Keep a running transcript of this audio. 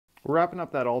We're wrapping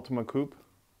up that Altima coupe.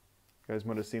 You guys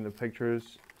might have seen the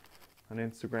pictures on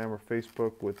Instagram or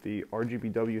Facebook with the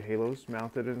RGBW halos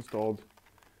mounted and installed.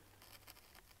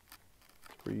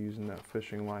 So we're using that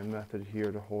fishing line method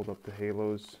here to hold up the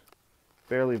halos.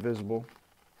 Barely visible.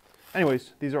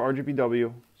 Anyways, these are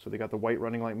RGBW, so they got the white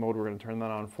running light mode. We're going to turn that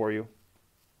on for you.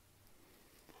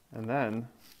 And then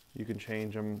you can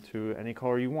change them to any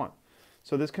color you want.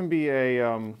 So this can be a,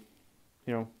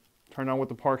 turn on with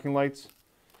the parking lights.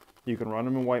 You can run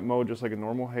them in white mode just like a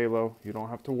normal halo. You don't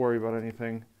have to worry about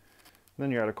anything. And then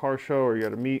you're at a car show or you're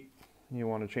at a meet, you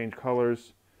want to change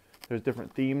colors. There's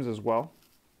different themes as well.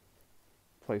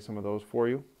 Play some of those for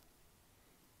you.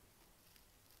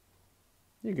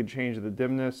 You can change the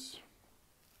dimness,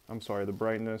 the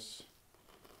brightness.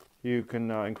 You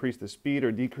can increase the speed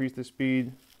or decrease the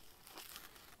speed.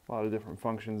 A lot of different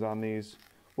functions on these.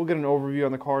 We'll get an overview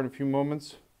on the car in a few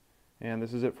moments. And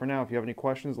this is it for now. If you have any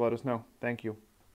questions, let us know. Thank you.